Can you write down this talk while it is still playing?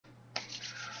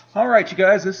All right, you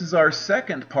guys, this is our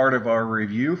second part of our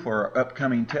review for our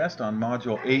upcoming test on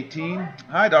Module 18.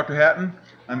 Hi, Dr. Hatton.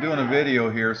 I'm doing a video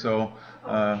here, so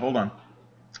hold on.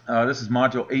 This is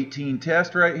Module 18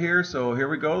 test right here, so here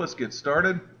we go. Let's get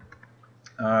started.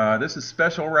 This is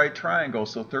special right triangle,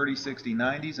 so 30, 60,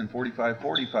 90s and 45,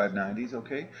 45, 90s,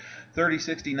 okay? 30,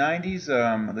 60,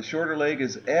 90s, the shorter leg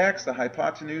is x, the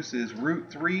hypotenuse is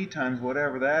root 3 times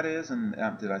whatever that is, and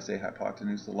did I say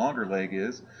hypotenuse? The longer leg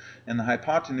is, and the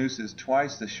hypotenuse is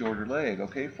twice the shorter leg,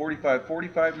 okay? 45,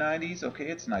 45, 90s, okay,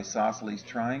 it's an isosceles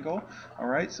triangle, all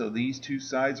right? So these two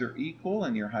sides are equal,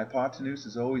 and your hypotenuse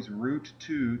is always root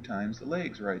 2 times the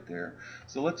legs right there.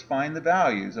 So let's find the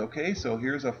values, okay? So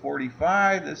here's a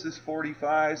 45. This is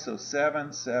 45, so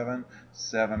 7, 7,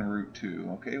 7 root 2.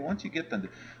 Okay, once you get the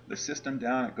system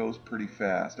down, it goes pretty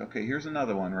fast. Okay, here's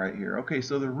another one right here. Okay,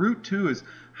 so the root 2 is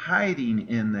hiding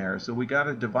in there, so we got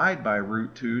to divide by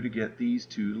root 2 to get these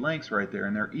two lengths right there,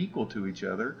 and they're equal to each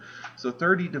other. So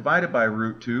 30 divided by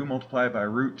root 2, multiplied by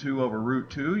root 2 over root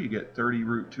 2, you get 30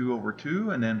 root 2 over 2,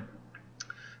 and then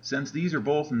since these are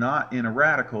both not in a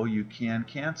radical, you can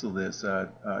cancel this.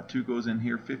 2 goes in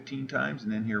here 15 times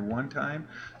and in here 1 time,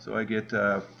 so I get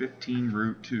 15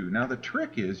 root 2. Now the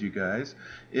trick is, you guys,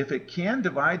 if it can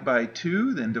divide by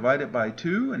 2, then divide it by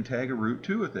 2 and tag a root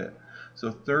 2 with it. So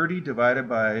 30 divided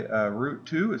by root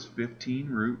 2 is 15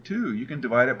 root 2. You can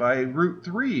divide it by root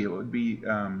 3. It would be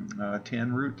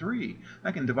 10 root 3.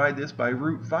 I can divide this by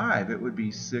root 5. It would be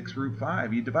 6 root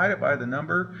 5. You divide it by the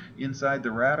number inside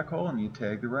the radical and you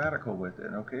tag the radical with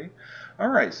it, okay? All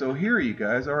right, so here you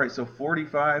guys. All right, so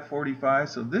 45, 45.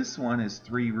 So this one is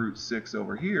 3 root 6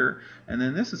 over here. And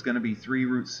then this is going to be 3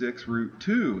 root 6 root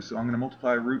 2. So I'm going to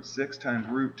multiply root 6 times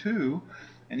root 2.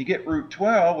 And you get root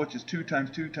 12, which is 2 times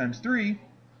 2 times 3.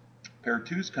 Pair of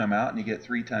 2's come out, and you get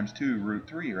 3 times 2, root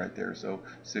 3 right there, so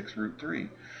 6 root 3.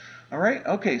 All right,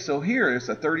 okay, so here it's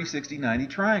a 30, 60, 90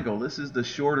 triangle. This is the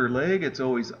shorter leg. It's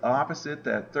always opposite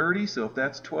that 30, so if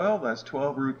that's 12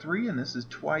 root 3, and this is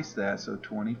twice that, so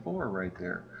 24 right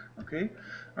there. Okay,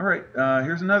 all right,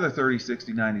 here's another 30,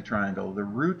 60, 90 triangle. The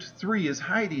root 3 is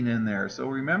hiding in there, so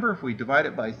remember if we divide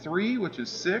it by 3, which is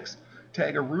 6,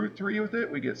 tag a root 3 with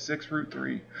it, we get 6 root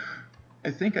 3.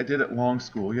 I think I did it long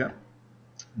school, yep.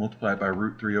 Multiply by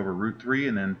root 3 over root 3,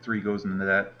 and then 3 goes into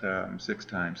that 6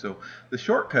 times. So the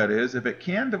shortcut is, if it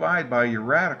can divide by your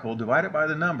radical, divide it by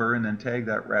the number, and then tag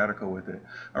that radical with it.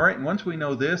 All right, and once we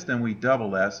know this, then we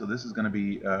double that. So this is going to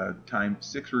be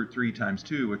 6 root 3 times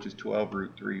 2, which is 12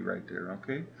 root 3 right there,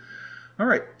 okay? All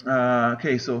right,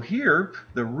 okay, so here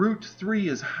the root 3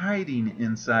 is hiding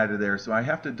inside of there, so I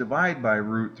have to divide by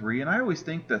root 3, and I always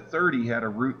think the 30 had a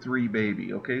root 3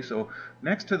 baby, okay, so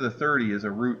next to the 30 is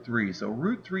a root 3, so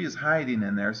root 3 is hiding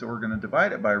in there, so we're going to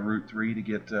divide it by root 3 to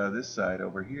get this side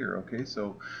over here, okay,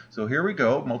 so here we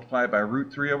go, multiply by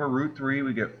root 3 over root 3,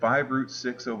 we get 5 root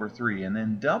 6 over 3, and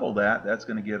then double that, that's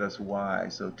going to get us y,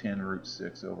 so 10 root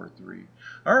 6 over 3.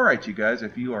 All right, you guys,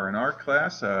 if you are in art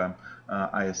class,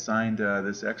 I assigned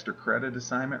this extra credit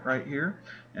assignment right here,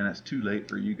 and it's too late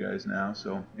for you guys now.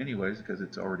 So anyways, because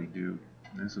it's already due.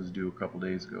 This was due a couple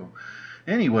days ago.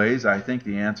 Anyways, I think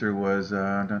the answer was,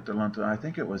 I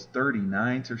think it was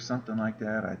 39ths or something like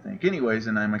that, I think. Anyways,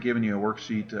 and I'm giving you a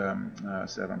worksheet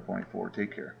 7.4.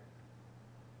 Take care.